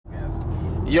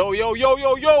Yo.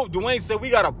 Dwayne said we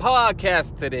got a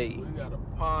podcast today. We got a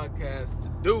podcast to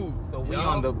do. So we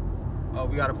on the...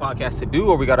 we got a podcast to do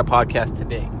or we got a podcast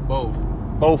today? Both.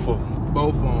 Both of them.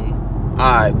 Both of them.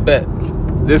 I bet.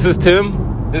 This is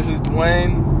Tim. This is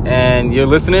Dwayne. And you're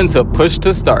listening to Push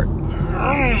to Start.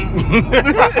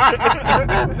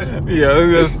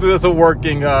 Yeah, that's a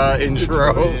working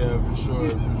intro. Yeah, for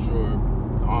sure.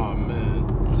 Oh,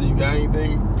 man. So you got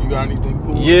anything? You got anything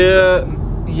cool?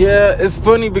 Yeah, it's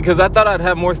funny because I thought I'd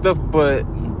have more stuff, but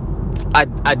I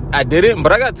didn't.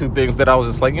 But I got two things that I was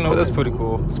just like, that's pretty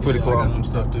cool. It's pretty cool. I got some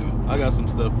stuff too. I got some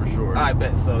stuff for sure. I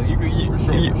bet. So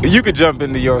you could jump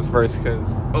into yours first, cause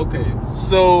okay.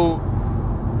 So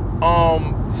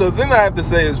the thing that I have to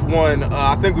say is one.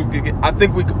 I think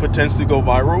we could potentially go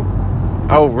viral.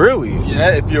 Oh, really?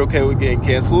 Yeah, if you're okay with getting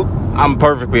canceled. I'm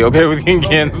perfectly okay with getting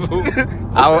canceled.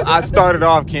 I started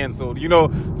off canceled.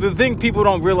 The thing people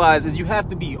don't realize is you have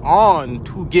to be on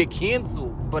to get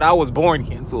canceled. But I was born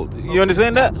canceled. You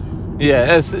understand that?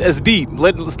 Yeah, it's deep.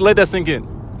 Let's let that sink in.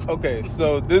 Okay,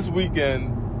 so this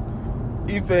weekend,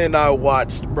 Aoife and I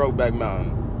watched Brokeback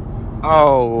Mountain.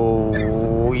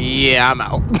 Oh, yeah, I'm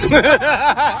out.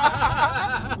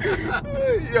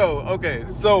 Okay,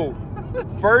 so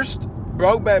first,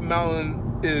 Brokeback Mountain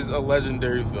is a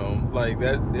legendary film. Like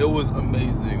that, it was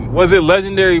amazing. Was it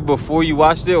legendary before you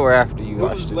watched it or after you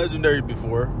watched it? It was legendary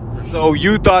before. So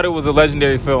you thought it was a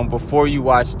legendary film before you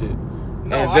watched it?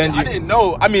 No, and then I didn't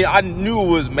know. I mean, I knew it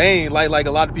was main. Like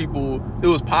a lot of people, it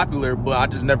was popular, but I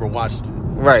just never watched it.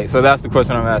 Right. So that's the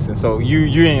question I'm asking. So you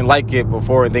didn't like it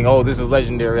before and think, oh, this is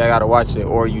legendary, I gotta watch it,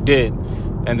 or you did,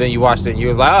 and then you watched it and you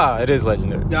was like, it is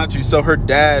legendary. Got you. So her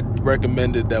dad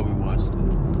recommended that we watched it.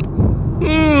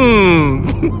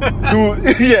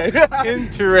 Yeah.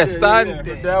 Interesting.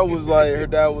 Her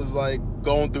dad was like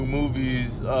going through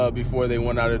movies before they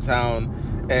went out of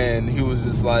town, and he was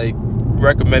just like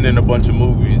recommending a bunch of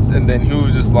movies, and then he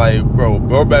was just like, bro,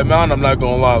 Brokeback Mountain, I'm not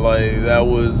gonna lie, like that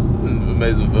was an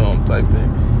amazing film type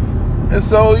thing. And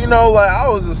so, I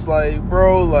was just like,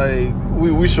 bro, like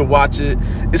we should watch it.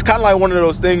 It's kind of like one of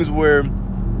those things where,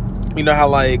 you know how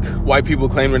like white people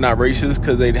claim they're not racist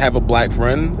because they have a black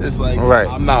friend? It's like, right.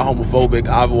 I'm not homophobic.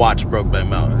 I've watched Brokeback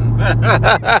Mountain.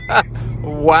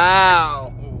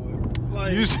 Wow.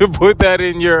 Like, you should put that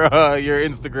in your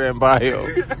Instagram bio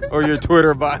or your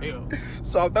Twitter bio.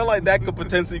 So I felt like that could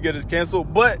potentially get us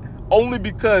canceled, but only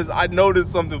because I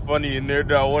noticed something funny in there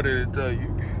that I wanted to tell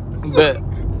you.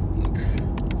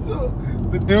 So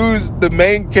the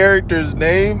main character's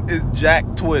name is Jack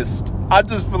Twist. I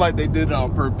just feel like they did it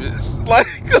on purpose. Like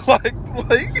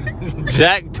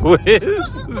Jack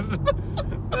Twist?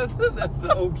 That's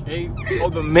okay. Oh,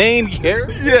 the main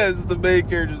character? Yes, the main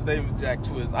character's name is Jack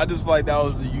Twist. I just feel like that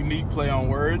was a unique play on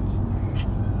words.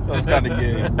 That was kind of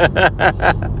gay.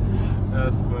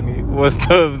 That's funny. What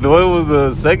was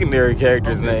the secondary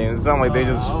character's name? It sounded like they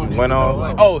just went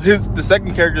on. The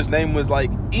second character's name was like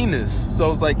Enos.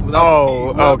 So it's like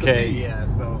okay, yeah.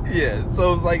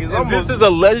 So it's like this is a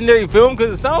legendary film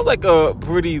because it sounds like a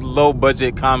pretty low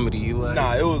budget comedy. Like,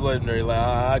 nah, it was legendary. Like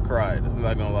I cried. I'm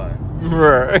not gonna lie.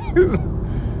 Right.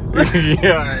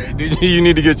 Yeah. You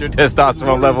need to get your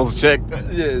testosterone levels checked.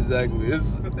 Yeah, exactly.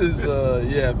 It's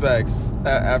facts.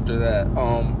 After that,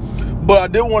 but I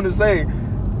did want to say,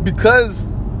 because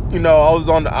I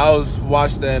was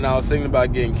watched that and I was thinking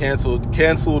about getting canceled.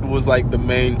 Canceled was like the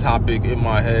main topic in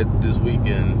my head this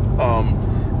weekend.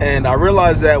 And I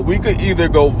realized that we could either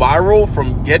go viral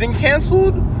from getting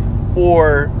canceled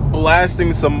or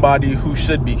blasting somebody who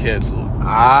should be canceled.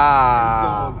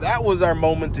 Ah. So that was our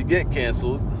moment to get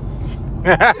canceled.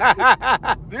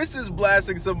 This is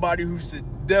blasting somebody who should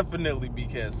definitely be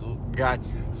canceled. Gotcha.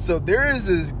 So there is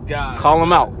this guy. Call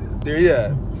him out. There,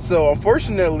 yeah. So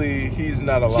unfortunately, he's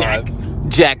not alive.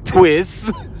 Jack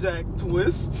Twist. Jack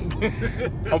Twist.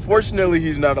 Unfortunately,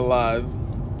 he's not alive.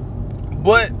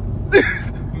 But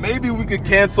maybe we could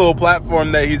cancel a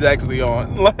platform that he's actually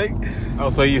on.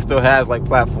 So he still has like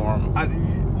platform.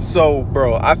 So,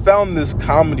 bro, I found this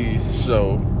comedy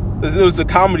show. It was a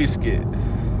comedy skit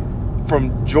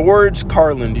from George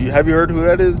Carlin. Have you heard who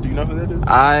that is? Do you know who that is?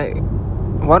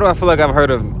 Why do I feel like I've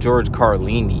heard of George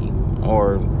Carlini?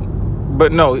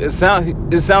 But no, it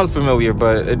sounds familiar,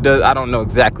 but it does. I don't know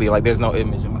exactly. Like, there's no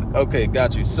image in my. Okay,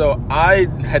 got you. So I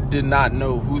did not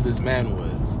know who this man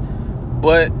was,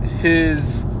 but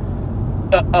his.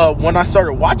 When I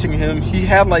started watching him, he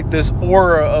had like this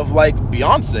aura of like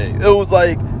Beyonce. It was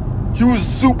like he was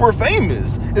super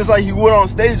famous. It's like he went on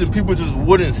stage and people just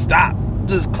wouldn't stop,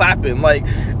 just clapping. Like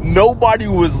nobody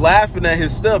was laughing at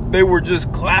his stuff; they were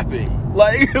just clapping.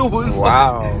 Like it was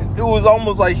wow. Like, it was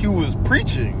almost like he was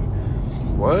preaching.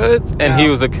 What? And he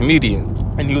was a comedian.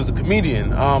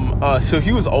 So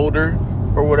he was older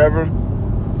or whatever.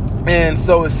 And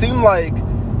so it seemed like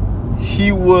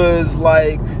he was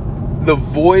like the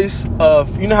voice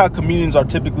of, you know how comedians are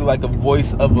typically like a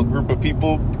voice of a group of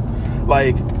people?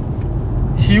 Like,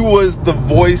 he was the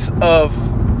voice of,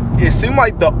 it seemed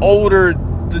like the older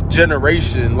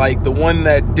generation, like the one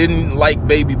that didn't like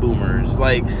baby boomers,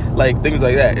 like things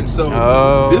like that. And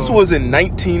so this was in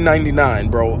 1999,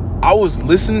 bro. I was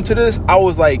listening to this. I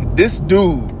was like, this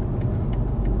dude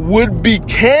would be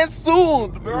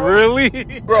canceled, bro.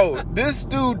 Really? Bro, this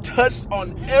dude touched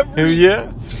on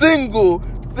every single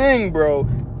thing, bro.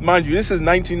 Mind you, this is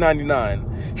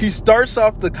 1999. He starts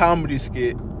off the comedy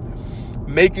skit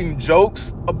making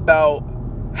jokes about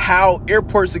how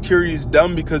airport security is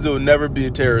dumb because it will never be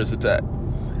a terrorist attack.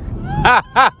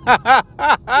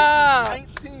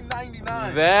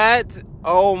 1999. That,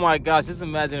 oh my gosh, just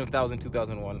imagine if that was in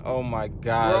 2001. Oh my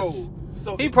gosh. Bro,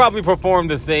 so he probably performed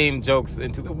the same jokes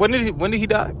when did he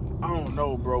die? I don't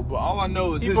know, bro, but all I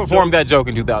know is he performed that joke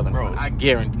in 2001. Bro, I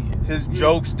guarantee it. His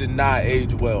jokes did not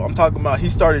age well. I'm talking about, he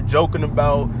started joking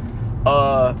about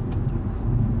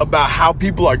how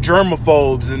people are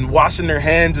germaphobes and washing their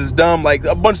hands is dumb, like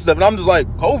a bunch of stuff. And I'm just like,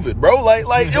 COVID, bro. Like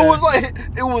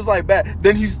it was like bad.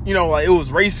 Then he's, you know, like it was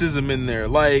racism in there.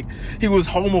 Like he was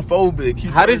homophobic.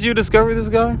 How did you discover this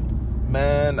guy?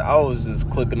 Man, I was just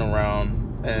clicking around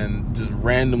and just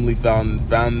randomly found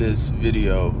this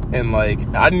video, and like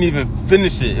I didn't even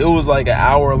finish it. It was like an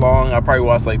hour long. I probably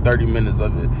watched like 30 minutes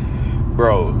of it.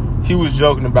 Bro, he was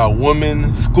joking about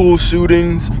women, school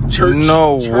shootings, church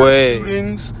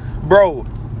shootings. Bro,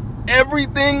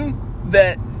 everything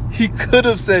that he could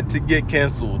have said to get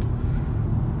canceled,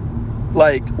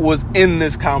 like, was in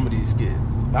this comedy skit.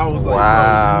 I was like,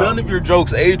 bro, none of your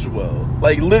jokes age well.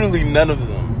 Like, literally none of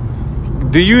them.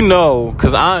 Do you know,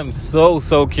 because I'm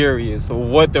so curious,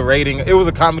 what the rating, it was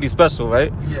a comedy special,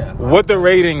 right? Yeah. What the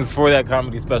ratings for that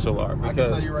comedy special are? I can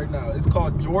tell you right now. It's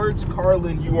called George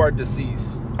Carlin, You Are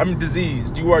Deceased. I'm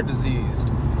diseased. You are diseased.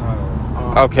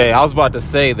 Okay, I was about to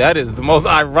say, that is the most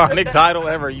ironic title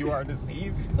ever. You are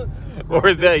deceased? Or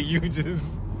is that you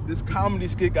just... This comedy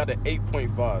skit got an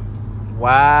 8.5.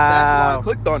 Wow. That's why I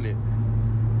clicked on it.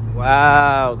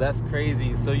 Wow, that's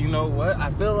crazy. So you know what?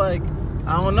 I feel like,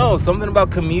 I don't know, something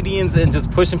about comedians and just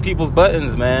pushing people's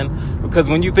buttons, man. Because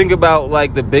when you think about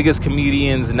like the biggest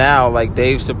comedians now, like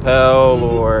Dave Chappelle,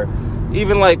 or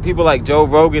even like people like Joe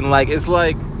Rogan, like it's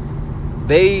like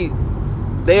they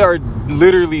are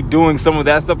literally doing some of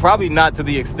that stuff. Probably not to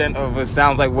the extent of it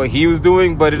sounds like what he was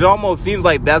doing, but it almost seems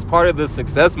like that's part of the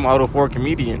success model for a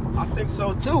comedian. I think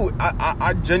so too.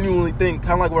 I genuinely think,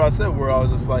 kind of like what I said, where I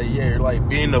was just like, yeah, like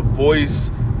being a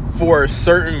voice for a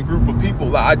certain group of people.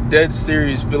 Like, I dead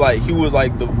serious feel like he was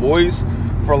like the voice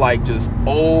for like just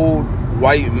old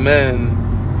white men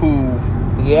who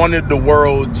wanted the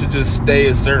world to just stay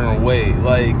a certain way.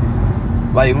 Like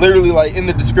literally, like in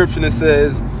the description it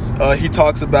says he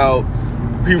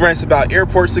rants about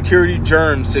airport security,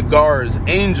 germs, cigars,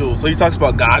 angels. So he talks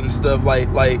about God and stuff, like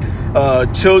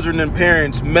children and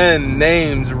parents, men,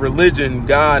 names, religion,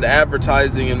 God,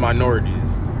 advertising, and minorities.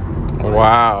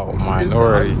 Wow,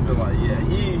 minority. I feel like, yeah,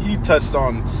 he touched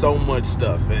on so much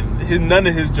stuff, and none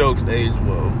of his jokes aged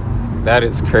well. That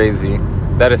is crazy.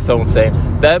 That is so insane.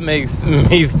 That makes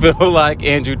me feel like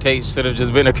Andrew Tate should have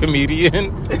just been a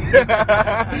comedian.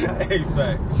 Hey,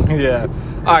 facts. Yeah.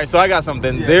 All right, so I got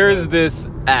something. Yeah, There's this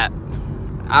app.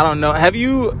 I don't know. Have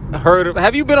you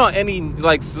been on any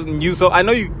like new? So I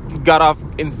know you got off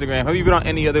Instagram. Have you been on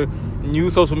any other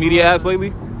new social media apps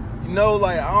lately? No,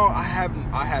 like I haven't.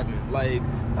 Like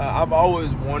I've always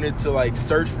wanted to like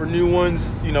search for new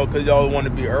ones, you know, because y'all want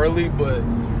to be early. But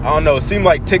I don't know. It seemed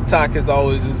like TikTok has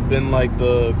always just been like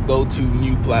the go-to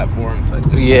new platform type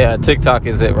thing. Yeah, TikTok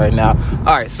is it right now.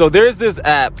 All right, so there's this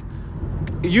app.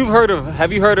 Have you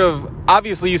heard of?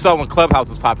 Obviously, you saw when Clubhouse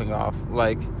was popping off.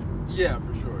 Like, yeah,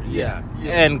 for sure. Yeah.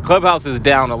 And Clubhouse is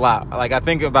down a lot. Like, I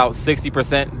think about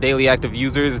 60% daily active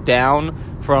users down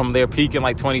from their peak in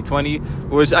like 2020,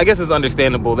 which I guess is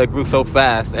understandable. They grew so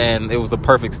fast, and it was the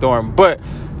perfect storm. But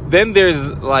then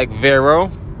there's like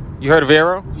Vero. You heard of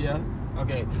Vero? Yeah.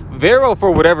 Okay. Vero,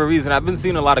 for whatever reason, I've been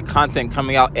seeing a lot of content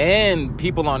coming out, and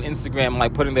people on Instagram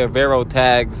like putting their Vero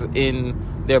tags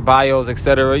in their bios,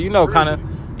 etc. You know, kind of.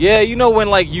 Yeah, you know when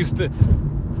like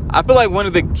I feel like one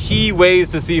of the key ways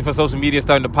to see if a social media is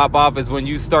starting to pop off is when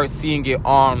you start seeing it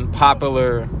on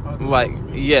popular, like,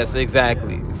 yes,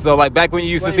 exactly. Yeah. So like back when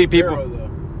you used to see people.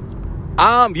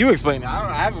 You explain it.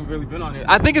 I haven't really been on it.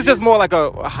 I think it's just more like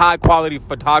a high quality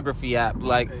photography app.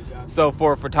 Like, So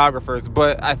for photographers,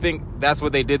 but I think that's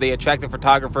what they did. They attracted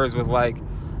photographers with like,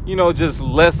 you know, just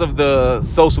less of the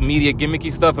social media gimmicky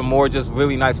stuff and more just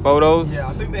really nice photos. Yeah,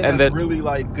 I think they have really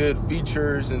like good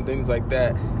features and things like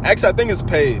that. Actually, I think it's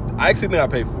paid. I actually think I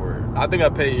pay for it. I think I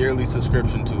pay a yearly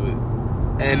subscription to it.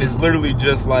 And it's literally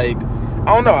just like, I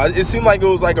don't know, it seemed like it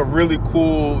was like a really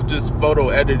cool just photo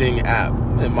editing app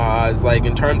in my eyes. Like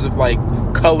in terms of like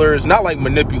colors, not like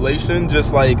manipulation,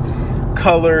 just like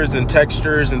colors and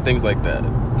textures and things like that.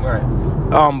 Right.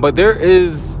 But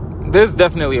there's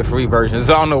definitely a free version,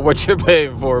 so I don't know what you're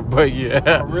paying for, but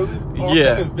yeah. Oh, really? Oh,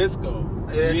 yeah. I'm thinking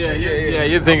Visco. Yeah,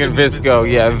 you're thinking Visco.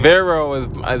 Yeah, Vero is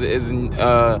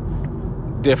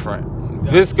different.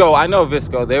 Visco, I know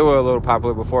Visco. They were a little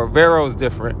popular before. Vero is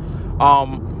different.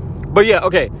 But yeah,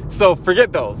 okay. So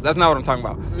forget those. That's not what I'm talking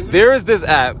about. Mm-hmm. There is this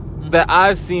app that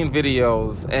I've seen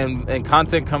videos and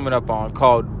content coming up on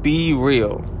called Be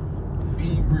Real.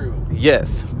 Be Real.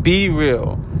 Yes, Be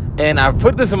Real. And I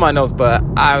put this in my notes, but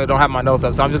I don't have my notes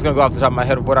up, so I'm just going to go off the top of my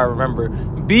head of what I remember.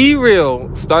 Be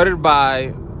Real started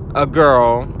by a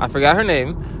girl. I forgot her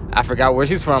name. I forgot where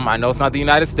she's from. I know it's not the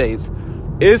United States.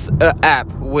 It's an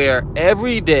app where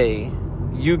every day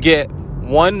you get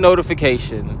one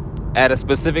notification at a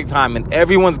specific time, and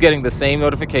everyone's getting the same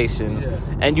notification. Yeah.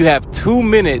 And you have 2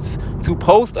 minutes to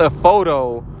post a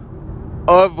photo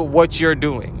of what you're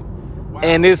doing.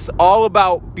 And it's all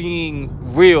about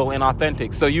being real and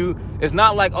authentic. So it's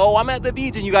not like, oh, I'm at the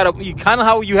beach and you kind of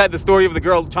how you had the story of the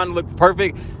girl trying to look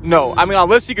perfect. No, I mean,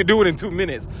 unless she could do it in 2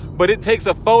 minutes. But it takes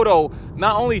a photo,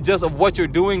 not only just of what you're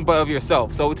doing, but of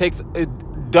yourself. So it takes a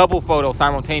double photo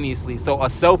simultaneously. So a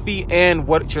selfie and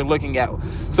what you're looking at.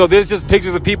 So there's just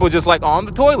pictures of people just like on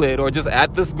the toilet or just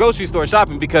at this grocery store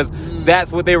shopping, because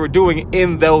that's what they were doing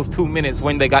in those 2 minutes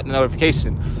when they got the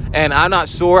notification. And I'm not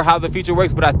sure how the feature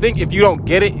works, but I think if you don't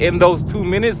get it in those 2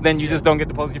 minutes, then you just don't get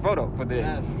to post your photo for the day.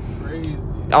 That's crazy.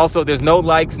 Also, there's no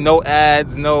likes, no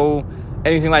ads, no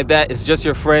anything like that. It's just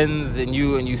your friends and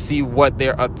you see what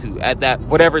they're up to at that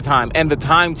whatever time. And the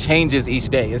time changes each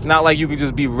day. It's not like you can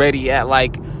just be ready at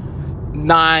like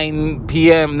 9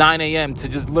 p.m., 9 a.m. to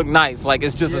just look nice. Like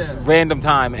it's just a random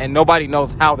time, and nobody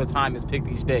knows how the time is picked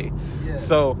each day. Yeah.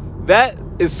 So that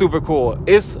is super cool.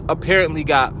 It's apparently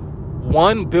got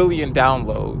 1 billion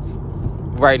downloads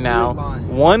right now.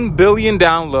 1 billion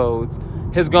downloads.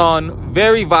 Has gone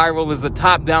very viral. Is the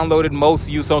top downloaded, most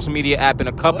used social media app in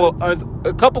a couple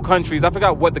countries. I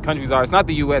forgot what the countries are. It's not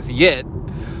the U.S. yet,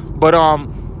 but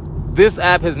this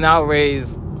app has now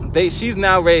raised. She's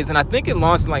now raised, and I think it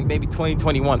launched in like maybe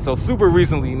 2021. So super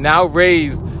recently, now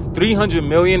raised $300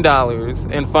 million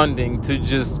in funding to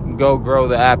just go grow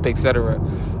the app, etc.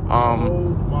 Oh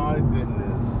my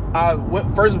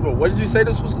goodness! First of all, what did you say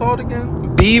this was called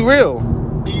again? Be Real.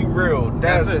 Be Real.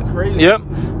 That's crazy. Yep,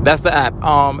 that's the app.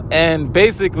 And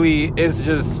basically, it's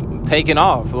just taking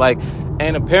off. Like,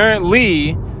 and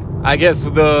apparently, I guess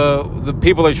the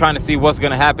people are trying to see what's going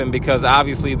to happen, because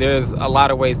obviously there's a lot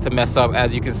of ways to mess up,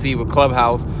 as you can see with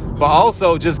Clubhouse, but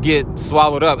also just get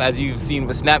swallowed up, as you've seen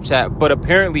with Snapchat. But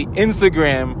apparently,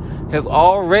 Instagram has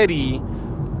already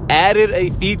added a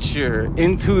feature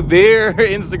into their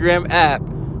Instagram app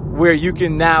where you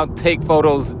can now take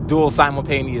photos dual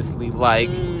simultaneously, like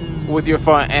with your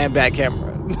front and back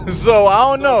camera. So I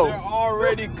don't know. They're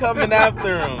already coming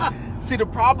after them. See, the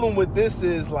problem with this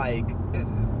is like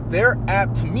their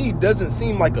app to me doesn't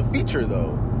seem like a feature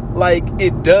though. Like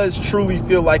it does truly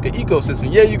feel like an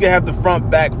ecosystem. Yeah, you can have the front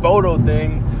back photo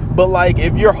thing, but like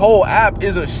if your whole app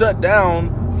isn't shut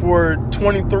down for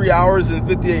 23 hours and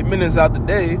 58 minutes out the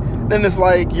day, then it's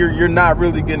like you're not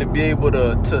really going to be able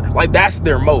to like, that's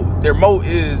their mode. Their mode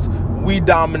is we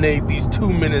dominate these 2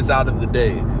 minutes out of the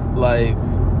day. Like,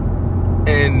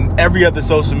 and every other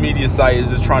social media site is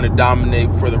just trying to dominate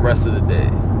for the rest of the day.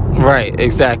 Right,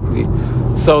 exactly.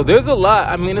 So there's a lot.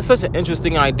 I mean, it's such an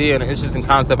interesting idea and an interesting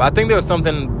concept. I think there was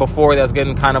something before that's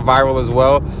getting kind of viral as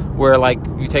well, where like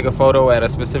you take a photo at a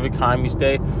specific time each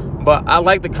day. But I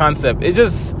like the concept.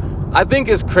 I think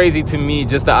it's crazy to me,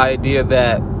 just the idea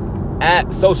that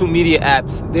social media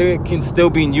apps, there can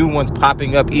still be new ones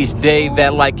popping up each day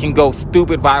that like can go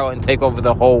stupid viral and take over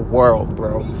the whole world,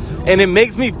 bro. And it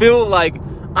makes me feel like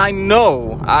I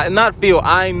know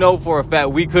for a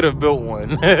fact we could have built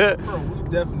one. Bro, we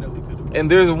definitely could have. And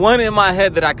there's one in my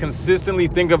head that I consistently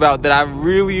think about that I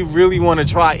really, really want to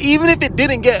try. Even if it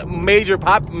didn't get major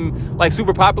like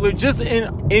super popular, just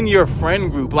in your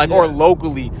friend group, like, or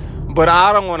locally. But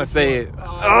I don't want to say it.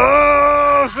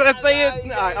 Should I say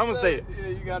it? All right, I'm going to say it. Yeah,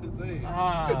 you got to say it.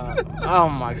 Oh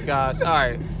my gosh. All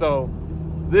right. So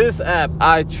This app,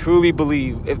 I truly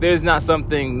believe, if there's not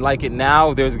something like it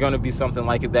now, there's going to be something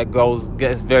like it that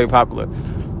gets very popular.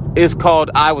 It's called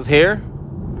I Was Here.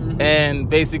 And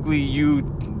basically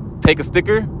you take a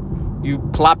sticker, you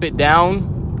plop it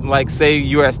down, like say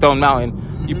you're at Stone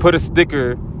Mountain, you put a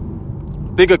sticker,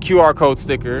 think a QR code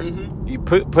sticker, you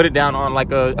put it down on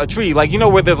like a tree, like, you know,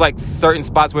 where there's like certain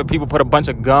spots where people put a bunch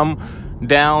of gum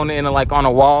down in like on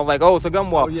a wall, like, oh, it's a gum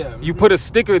wall. You put a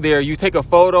sticker there, you take a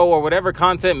photo or whatever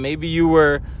content, maybe you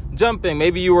were jumping,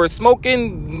 maybe you were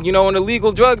smoking, you know, an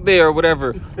illegal drug there or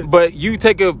whatever, but you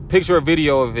take a picture or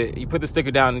video of it, you put the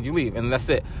sticker down and you leave, and that's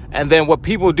it. And then what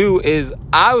people do is,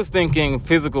 I was thinking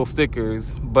physical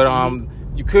stickers, but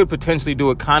you could potentially do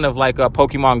it kind of like a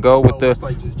Pokemon Go with it's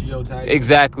like just geotagging.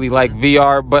 Exactly, like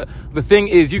VR. But the thing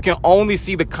is, you can only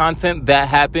see the content that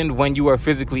happened when you are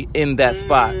physically in that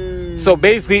spot. So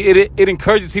basically, it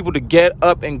encourages people to get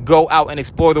up and go out and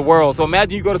explore the world. So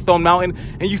imagine you go to Stone Mountain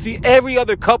and you see every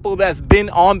other couple that's been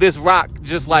on this rock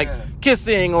just like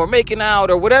kissing or making out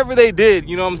or whatever they did,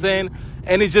 you know what I'm saying?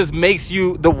 And it just makes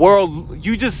you the world,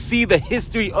 you just see the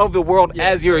history of the world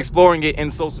as you're exploring it in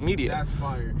social media. That's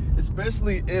fire.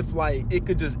 Especially if like it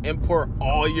could just import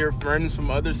all your friends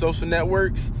from other social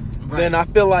networks, then I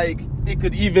feel like it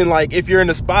could even, like, if you're in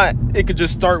a spot, it could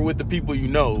just start with the people you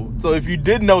know. So if you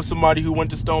did know somebody who went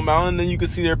to Stone Mountain, then you could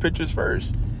see their pictures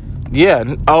first.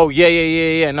 Yeah. Oh,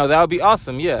 yeah. No, that would be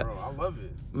awesome. Yeah. Bro, I love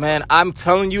it. Man, I'm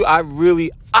telling you, I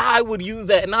would use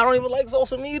that. And I don't even like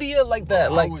social media like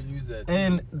that. I would use that too.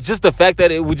 And just the fact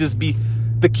that it would just be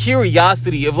the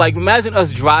curiosity of, like, imagine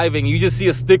us driving, you just see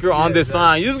a sticker on this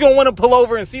sign. You're just going to want to pull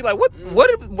over and see, like, what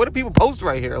do people post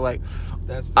right here? Like,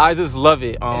 I just love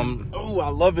it. I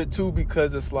love it too,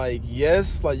 because it's like,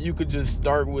 yes, like you could just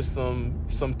start with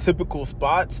some typical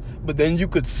spots, but then you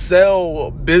could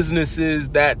sell businesses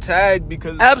that tag,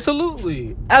 because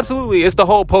absolutely. It's the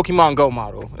whole Pokemon Go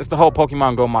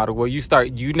model. Where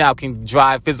you now can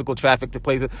drive physical traffic to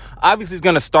places. Obviously, it's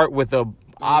going to start with the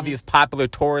obvious popular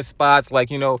tourist spots,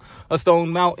 like, you know, a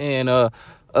Stone Mountain,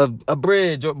 a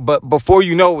bridge, but before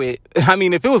you know it, I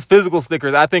mean, if it was physical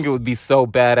stickers, I think it would be so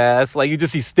badass. Like, you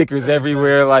just see stickers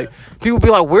everywhere. Like, people be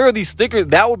like, where are these stickers?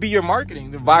 That would be your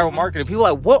marketing, the viral marketing. People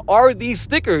are like, what are these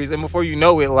stickers? And before you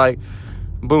know it, like,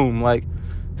 boom. Like,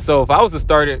 so if I was to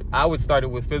start it, I would start it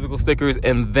with physical stickers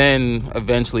and then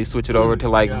eventually switch it over to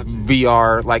like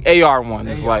VR, like AR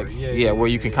ones, where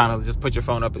you can kind of just put your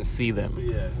phone up and see them.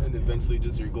 Yeah, and eventually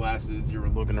just your glasses, you're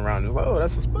looking around, it's like, oh,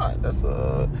 that's a spot. That's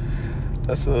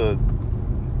a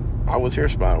I Was Here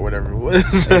spot or whatever it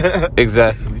was.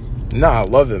 Exactly. Nah, I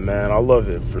love it, man. I love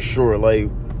it for sure. Like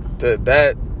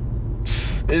that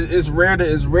it's rare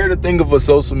to think of a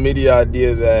social media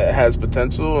idea that has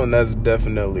potential, and that's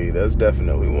definitely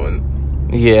one.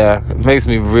 Yeah, it makes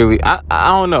me really, I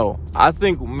don't know. I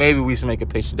think maybe we should make a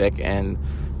pitch deck and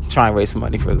try and raise some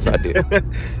money for this idea.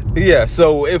 Yeah,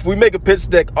 so if we make a pitch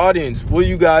deck, audience, will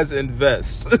you guys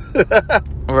invest?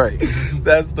 Right.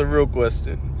 That's the real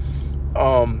question.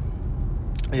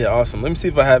 Yeah, awesome. Let me see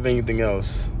if I have anything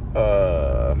else.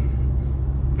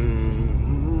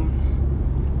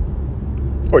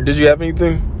 Or did you have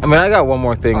anything? I mean, I got one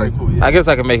more thing. All right, cool, yeah. I guess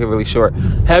I can make it really short.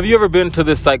 Have you ever been to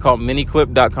this site called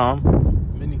MiniClip.com?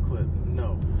 MiniClip,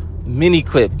 no.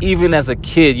 MiniClip, even as a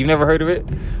kid, you never heard of it?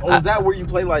 Oh, is that where you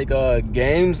play like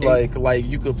games? Like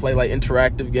you could play like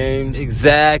interactive games?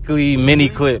 Exactly,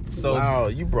 MiniClip. So wow,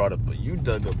 you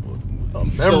dug up a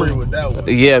memory with that one.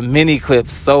 Yeah, MiniClip,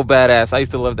 so badass. I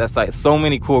used to love that site. So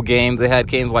many cool games. They had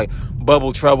games like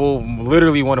Bubble Trouble,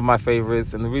 literally one of my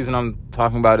favorites. And the reason I'm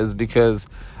talking about it is because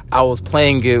I was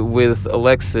playing it with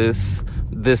Alexis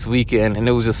this weekend, and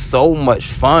it was just so much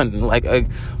fun.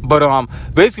 But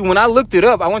basically, when I looked it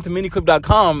up, I went to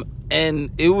miniclip.com,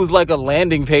 and it was like a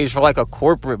landing page for like a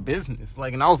corporate business.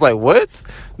 Like, and I was like, what?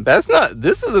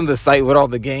 This isn't the site with all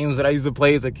the games that I used to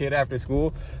play as a kid after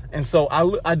school. And so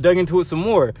I dug into it some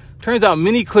more. Turns out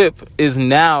MiniClip is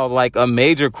now like a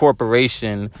major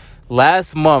corporation.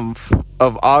 Last month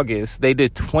of August, they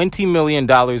did $20 million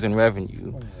in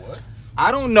revenue. What?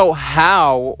 I don't know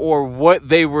how or what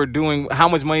they were doing, how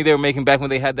much money they were making back when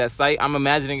they had that site. I'm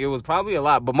imagining it was probably a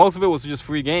lot, but most of it was just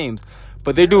free games.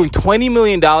 But they're doing $20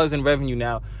 million in revenue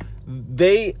now.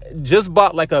 They just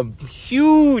bought like a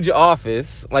huge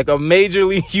office, like a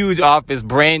majorly huge office,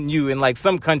 brand new in like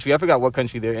some country. I forgot what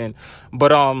country they're in. But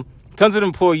tons of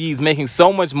employees making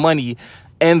so much money.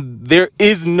 And there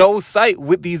is no site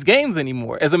with these games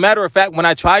anymore. As a matter of fact, when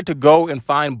I tried to go and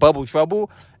find Bubble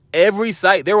Trouble, every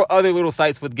site, there were other little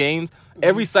sites with games.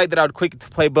 Every site that I would click to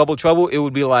play Bubble Trouble, it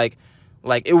would be like,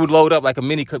 like it would load up like a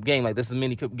MiniClip game, like this is a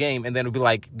MiniClip game, and then it'd be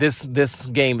like this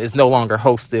game is no longer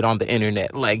hosted on the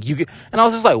internet. Like you could, and I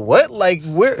was just like, what? Like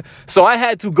where? So I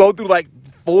had to go through like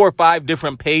 4 or 5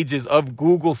 different pages of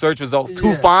Google search results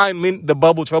to find the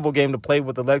Bubble Trouble game to play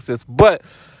with Alexis. But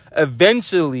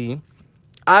eventually,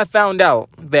 I found out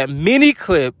that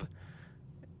MiniClip.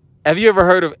 Have you ever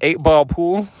heard of 8-Ball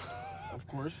Pool? Of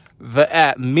course. The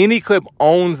app MiniClip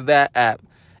owns that app.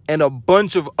 And a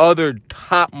bunch of other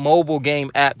top mobile game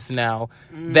apps now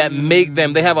that make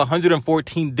them. They have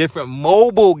 114 different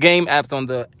mobile game apps on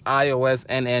the iOS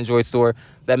and Android store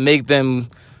that make them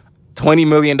 $20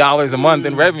 million a month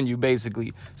in revenue,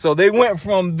 basically. So they went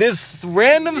from this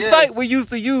random site we used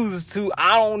to use to,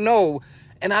 I don't know.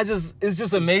 And it's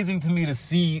just amazing to me to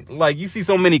see, like, you see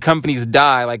so many companies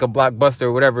die, like a Blockbuster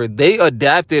or whatever. They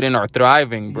adapted and are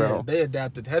thriving, bro. Yeah, they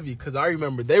adapted heavy because I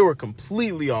remember they were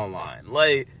completely online.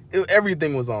 Like,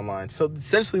 everything was online. So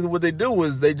essentially what they do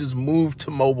was they just moved to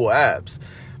mobile apps.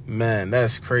 Man,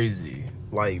 that's crazy.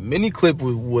 Like, MiniClip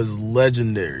was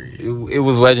legendary. It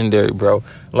was legendary, bro.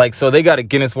 Like, so they got a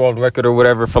Guinness World Record or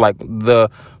whatever for like the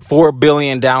 4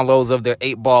 billion downloads of their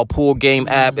 8-Ball Pool game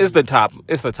app. It's the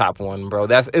top one, bro.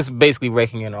 It's basically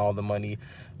raking in all the money.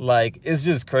 Like, it's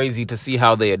just crazy to see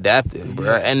how they adapted,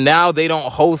 bro. And now they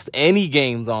don't host any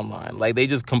games online. Like, they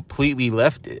just completely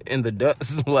left it in the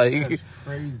dust. Like, that's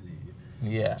crazy.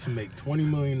 Yeah. To make $20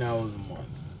 million a month.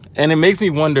 And it makes me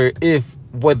wonder if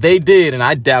what they did, and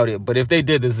I doubt it, but if they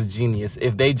did, this is genius.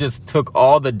 If they just took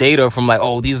all the data from like,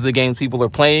 oh, these are the games people are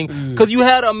playing. Because you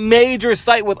had a major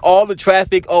site with all the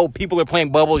traffic. Oh, people are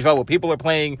playing Bubble Trouble. People are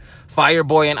playing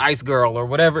Fireboy and Ice Girl or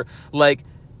whatever. Like,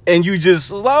 and you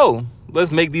just,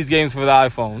 let's make these games for the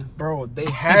iPhone. Bro,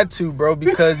 they had to, bro,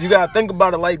 because you got to think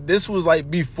about it. Like, this was like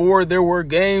before there were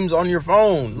games on your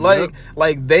phone.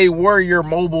 Like they were your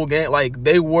mobile game. Like,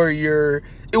 they were your...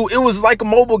 It was like a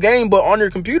mobile game, but on your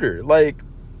computer. Like,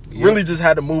 really just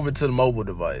had to move it to the mobile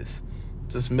device.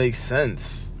 Just makes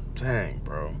sense. Dang,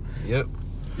 bro. Yep.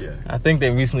 Yeah. I think they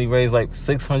recently raised like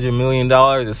 $600 million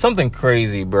or something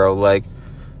crazy, bro. Like,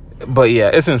 but yeah,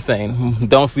 it's insane.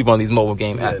 Don't sleep on these mobile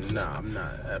game apps. Nah, I'm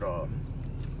not at all.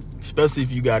 Especially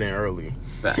if you got in early.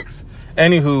 Facts.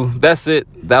 Anywho, that's it.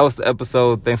 That was the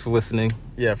episode. Thanks for listening.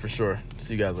 Yeah, for sure.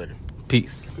 See you guys later.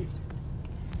 Peace. Peace.